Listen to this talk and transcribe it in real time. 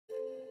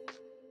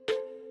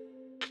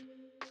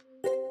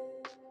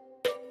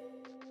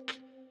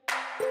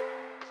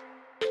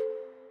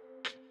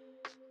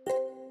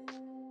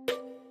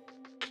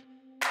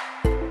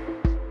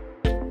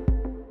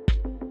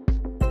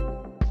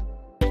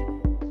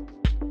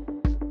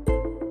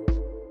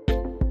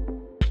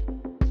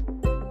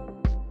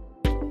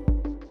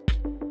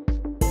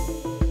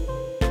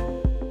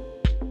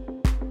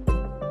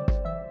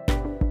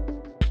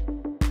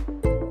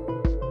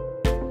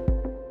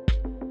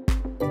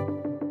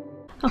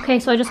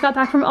Okay, so I just got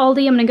back from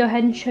Aldi. I'm gonna go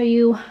ahead and show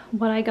you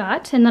what I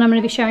got, and then I'm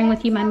gonna be sharing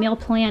with you my meal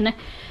plan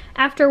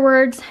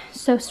afterwards.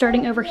 So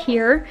starting over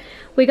here,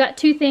 we got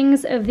 2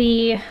 things of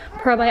the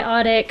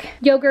probiotic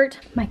yogurt.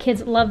 My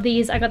kids love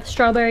these. I got the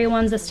strawberry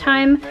ones this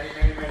time.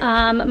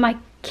 My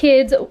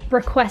kids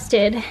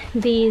requested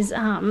these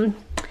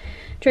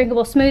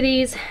drinkable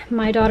smoothies.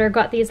 My daughter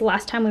got these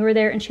last time we were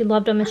there and she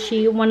loved them and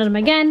she wanted them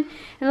again.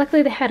 And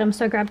luckily they had them,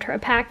 so I grabbed her a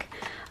pack.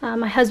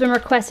 My husband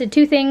requested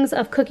 2 things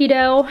of cookie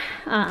dough,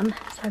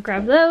 so I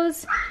grabbed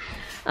those.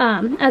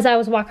 As I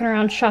was walking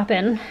around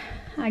shopping,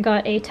 I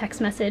got a text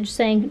message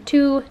saying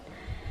 2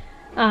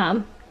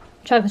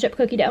 chocolate chip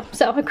cookie dough.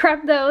 So I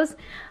grabbed those.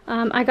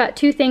 I got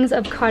 2 things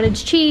of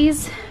cottage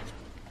cheese.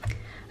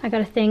 I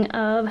got a thing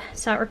of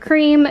sour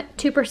cream,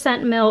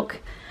 2% milk.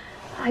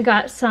 I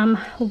got some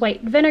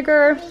white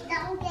vinegar.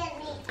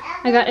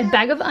 I got a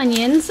bag of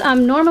onions.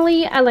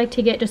 Normally I like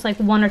to get just like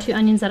 1 or 2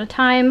 onions at a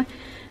time,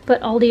 but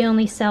Aldi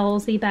only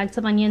sells the bags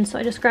of onions, so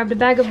I just grabbed a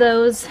bag of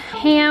those.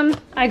 Ham.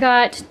 I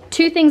got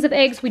 2 things of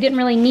eggs. We didn't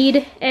really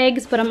need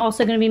eggs, but I'm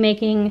also going to be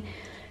making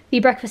the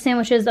breakfast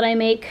sandwiches that I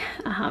make.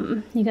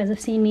 You guys have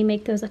seen me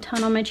make those a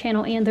ton on my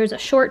channel, and there's a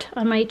short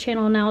on my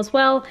channel now as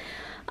well.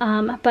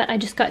 But I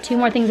just got 2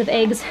 more things of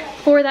eggs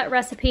for that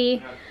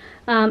recipe.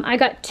 I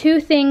got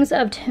 2 things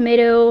of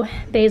tomato,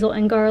 basil,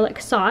 and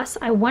garlic sauce.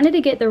 I wanted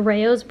to get the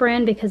Rayo's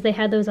brand because they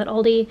had those at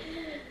Aldi,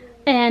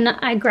 and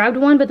I grabbed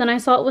one, but then I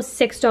saw it was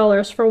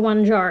 $6 for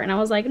 1 jar, and I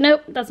was like,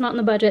 nope, that's not in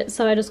the budget.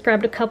 So I just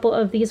grabbed a couple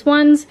of these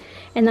ones,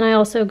 and then I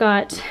also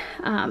got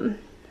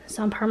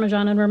some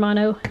Parmesan and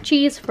Romano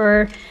cheese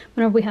for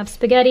whenever we have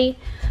spaghetti.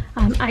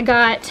 I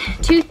got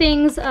 2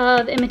 things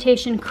of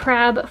imitation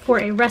crab for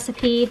a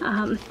recipe.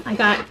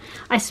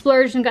 I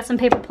splurged and got some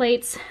paper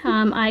plates.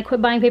 I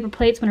quit buying paper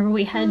plates whenever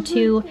we had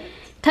to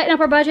tighten up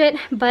our budget,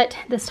 but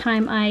this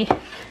time I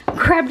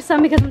grabbed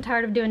some because I'm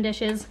tired of doing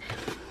dishes.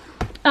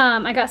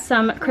 I got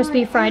some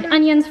crispy fried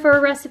onions for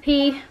a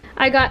recipe.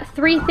 I got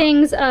 3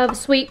 things of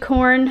sweet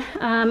corn.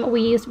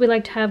 We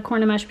like to have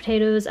corn and mashed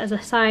potatoes as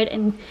a side,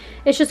 and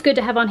it's just good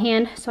to have on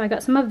hand, so I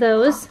got some of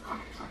those.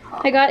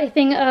 I got a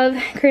thing of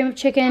cream of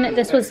chicken.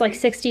 This was like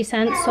 60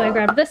 cents, so I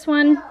grabbed this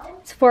one.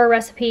 It's for a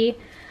recipe.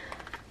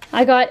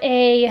 I got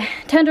a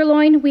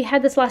tenderloin. We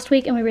had this last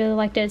week and we really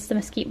liked it. It's the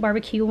mesquite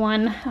barbecue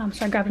one,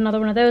 so I grabbed another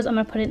one of those. I'm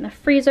gonna put it in the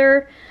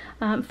freezer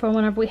for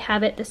whenever we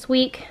have it this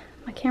week.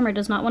 My camera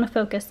does not want to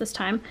focus this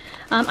time.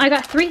 I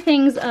got 3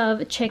 things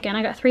of chicken.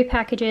 I got 3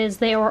 packages.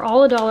 They were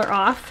all $1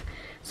 off.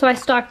 So I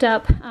stocked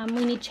up.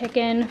 We need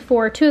chicken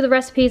for 2 of the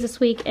recipes this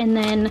week, and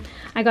then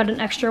I got an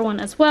extra one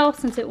as well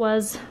since it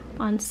was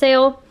on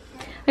sale.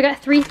 I got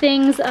 3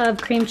 things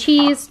of cream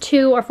cheese.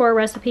 2 are for a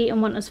recipe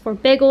and 1 is for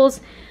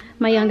bagels.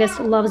 My youngest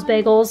loves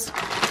bagels.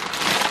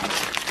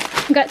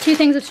 I got 2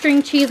 things of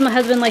string cheese. My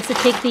husband likes to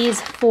take these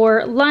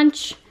for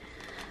lunch.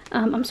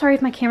 I'm sorry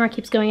if my camera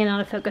keeps going in and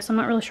out of focus. I'm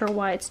not really sure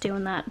why it's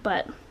doing that,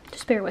 but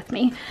just bear with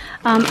me.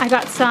 I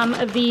got some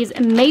of these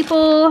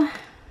maple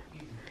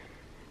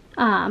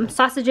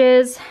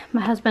sausages.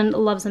 My husband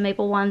loves the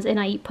maple ones, and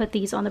I put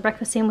these on the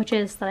breakfast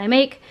sandwiches that I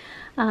make.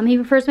 He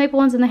prefers maple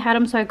ones, and they had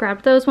them, so I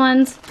grabbed those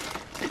ones.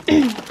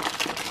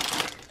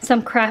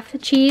 Some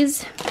Kraft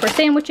cheese for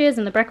sandwiches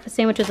and the breakfast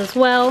sandwiches as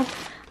well.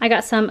 I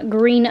got some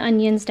green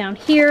onions down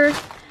here.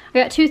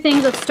 I got 2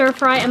 things of stir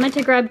fry. I meant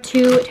to grab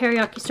 2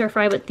 teriyaki stir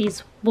fry, but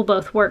these will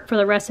both work for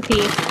the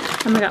recipe.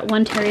 I got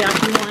 1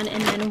 teriyaki one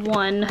and then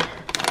 1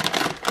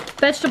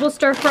 vegetable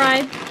stir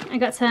fry. I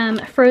got some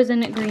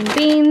frozen green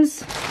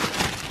beans.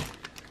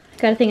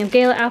 Got a thing of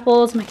Gala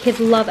apples. My kids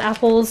love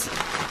apples.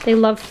 They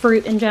love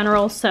fruit in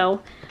general,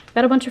 so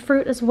got a bunch of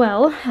fruit as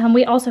well.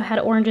 We also had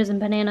oranges and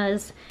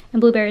bananas and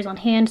blueberries on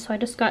hand, so I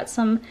just got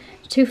some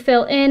to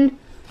fill in.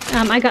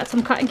 I got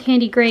some cotton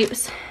candy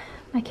grapes.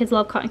 My kids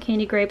love cotton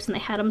candy grapes and they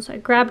had them, so I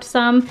grabbed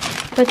some.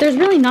 But there's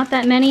really not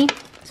that many,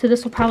 so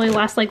this will probably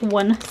last like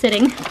 1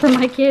 sitting for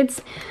my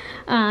kids.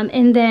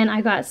 And then I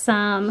got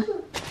some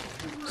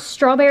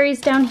strawberries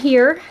down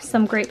here,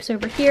 some grapes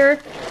over here.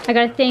 I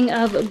got a thing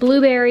of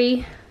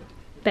blueberry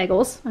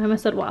bagels. I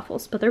almost said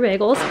waffles, but they're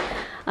bagels.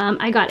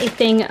 I got a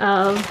thing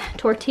of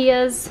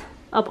tortillas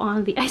up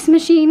on the ice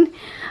machine.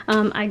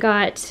 I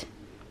got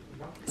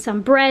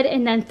some bread,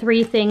 and then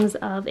 3 things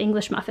of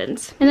English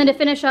muffins. And then to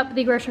finish up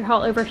the grocery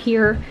haul over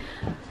here,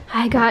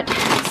 I got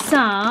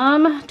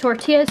some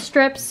tortilla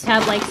strips.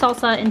 Have like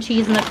salsa and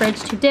cheese in the fridge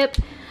to dip.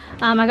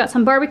 I got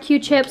some barbecue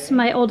chips.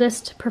 My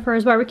oldest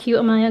prefers barbecue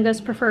and my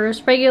youngest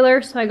prefers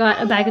regular, so I got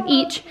a bag of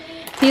each.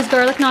 These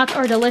garlic knots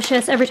are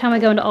delicious. Every time I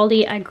go into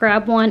Aldi, I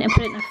grab one and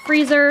put it in the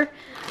freezer.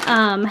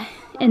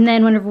 And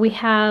then whenever we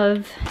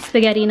have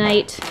spaghetti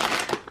night,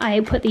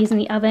 I put these in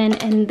the oven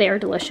and they're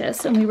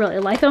delicious and we really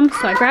like them.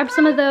 So I grabbed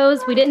some of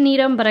those. We didn't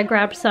need them, but I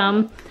grabbed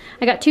some.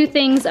 I got 2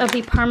 things of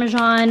the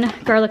Parmesan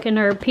garlic and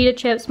herb pita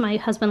chips. My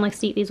husband likes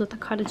to eat these with the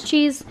cottage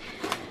cheese.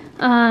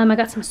 I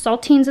got some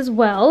saltines as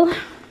well.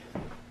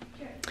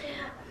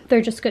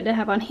 They're just good to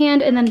have on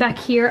hand. And then back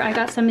here, I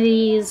got some of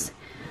these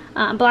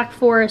Black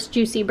Forest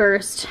Juicy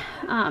Burst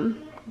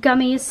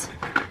gummies.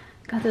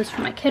 Got those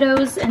for my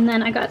kiddos. And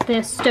then I got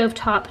this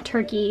stovetop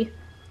turkey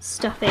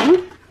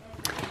stuffing.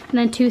 And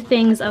then 2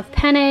 things of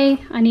penne.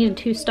 I needed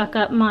to stock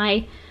up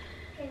my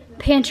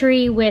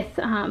pantry with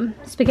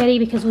spaghetti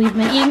because we've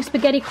been eating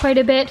spaghetti quite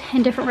a bit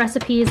in different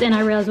recipes, and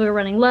I realized we were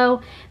running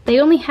low. They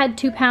only had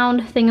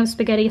 2-pound thing of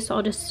spaghetti, so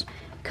I'll just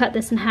cut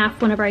this in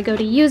half whenever I go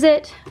to use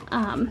it.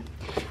 And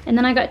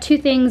then I got 2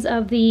 things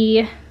of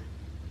the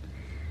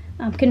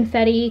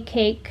confetti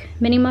cake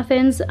mini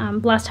muffins.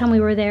 Last time we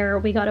were there,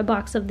 we got a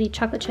box of the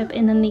chocolate chip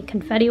and then the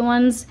confetti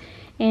ones,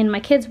 and my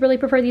kids really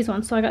prefer these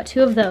ones, so I got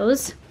 2 of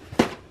those.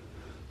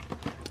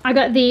 I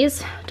got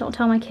these, don't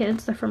tell my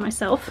kids, they're for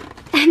myself.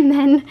 And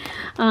then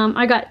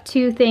I got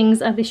 2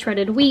 things of the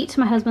shredded wheat.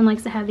 My husband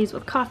likes to have these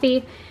with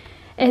coffee.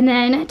 And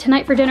then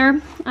tonight for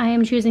dinner, I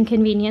am choosing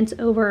convenience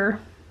over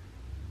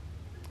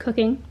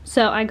cooking.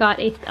 So I got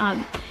a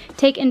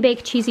take and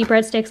bake cheesy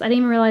breadsticks. I didn't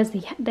even realize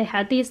they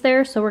had these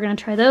there, so we're gonna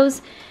try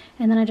those.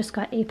 And then I just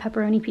got a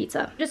pepperoni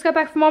pizza. Just got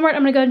back from Walmart.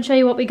 I'm gonna go ahead and show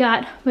you what we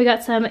got. We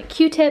got some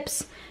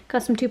Q-tips,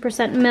 got some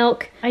 2%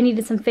 milk. I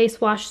needed some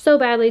face wash so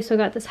badly, so I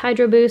got this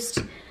Hydro Boost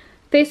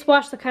face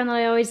wash, the kind that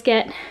I always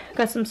get.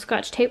 Got some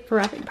Scotch tape for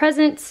wrapping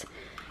presents.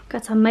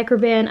 Got some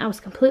Microban. I was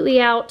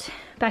completely out.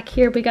 Back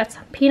here we got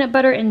some peanut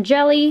butter and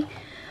jelly.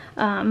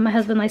 My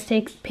husband likes to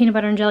take peanut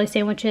butter and jelly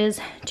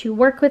sandwiches to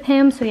work with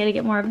him, so we had to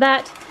get more of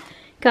that.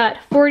 Got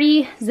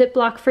 40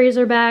 Ziploc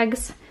freezer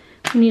bags.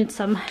 We needed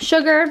some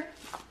sugar.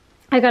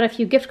 I got a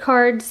few gift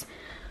cards.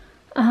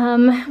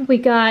 We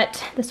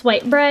got this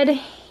white bread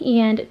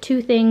and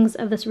 2 things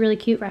of this really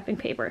cute wrapping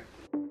paper.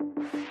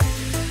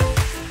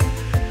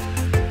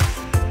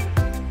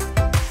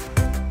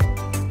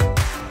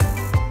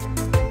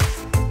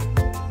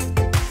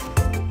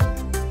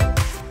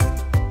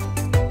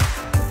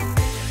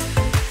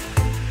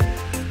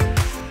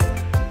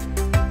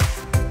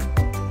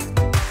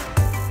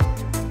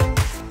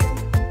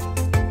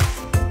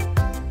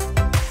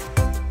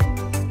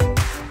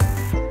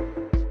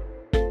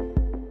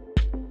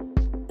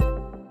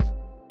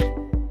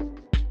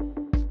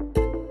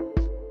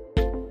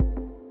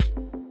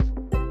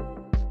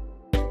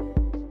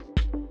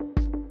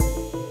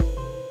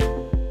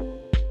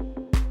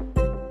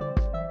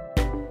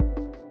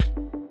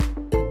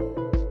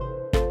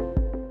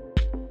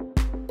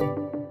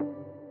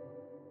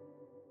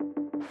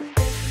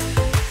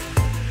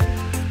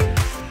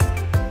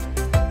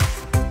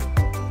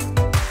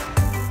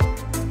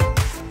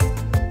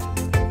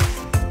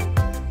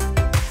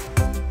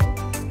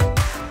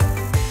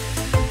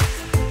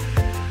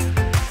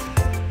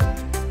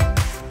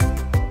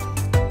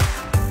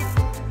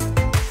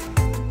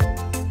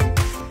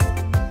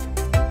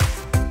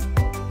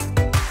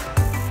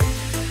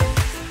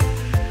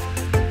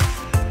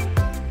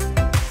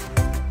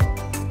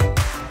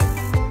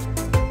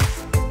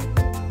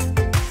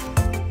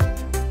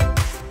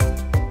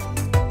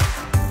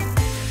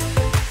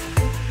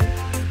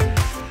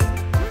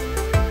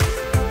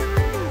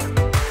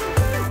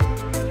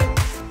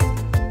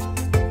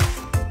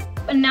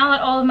 Now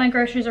that all of my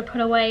groceries are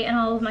put away and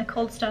all of my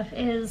cold stuff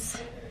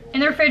is in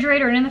the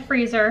refrigerator and in the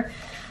freezer,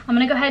 I'm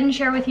gonna go ahead and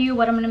share with you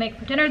what I'm gonna make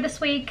for dinner this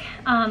week.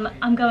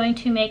 I'm going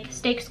to make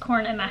steaks,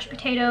 corn, and mashed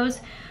potatoes.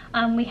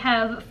 We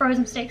have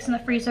frozen steaks in the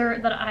freezer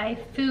that I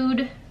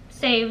food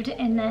saved,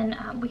 and then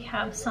we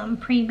have some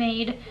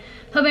pre-made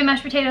homemade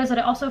mashed potatoes that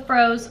I also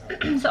froze.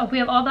 So we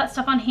have all that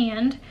stuff on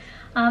hand.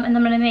 And then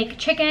I'm gonna make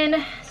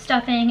chicken,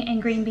 stuffing,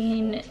 and green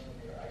bean,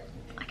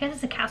 I guess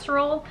it's a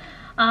casserole.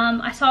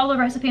 I saw the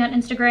recipe on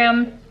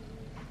Instagram,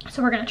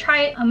 so we're gonna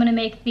try it. I'm gonna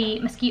make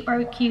the mesquite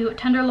barbecue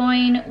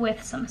tenderloin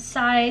with some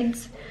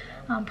sides,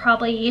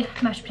 probably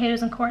mashed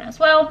potatoes and corn as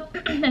well.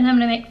 And then I'm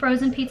gonna make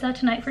frozen pizza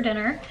tonight for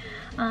dinner.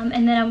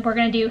 And then we're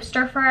gonna do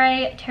stir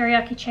fry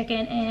teriyaki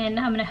chicken, and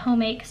I'm gonna home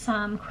make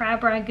some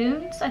crab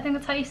ragoons, I think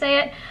that's how you say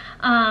it.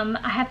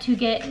 I have to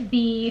get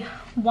the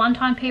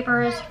wonton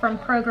papers from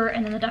Kroger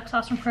and then the duck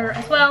sauce from Kroger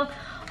as well.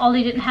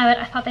 Aldi didn't have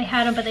it. I thought they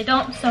had them, but they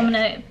don't, so I'm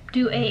gonna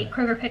do a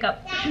Kroger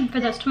pickup for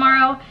those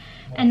tomorrow.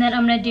 And then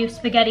I'm gonna do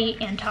spaghetti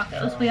and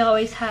tacos. We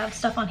always have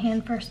stuff on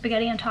hand for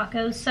spaghetti and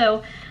tacos,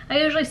 so I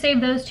usually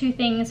save those 2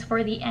 things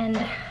for the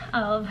end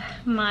of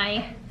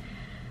my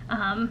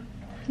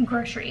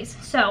groceries.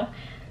 So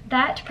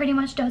that pretty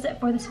much does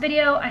it for this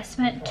video. I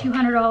spent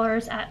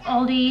 $200 at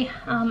Aldi.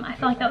 I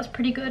feel like that was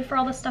pretty good for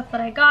all the stuff that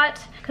I got,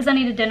 because I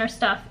needed dinner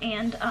stuff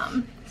and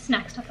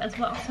snack stuff as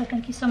well. So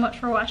thank you so much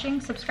for watching.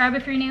 Subscribe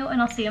if you're new,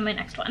 and I'll see you in my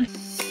next one.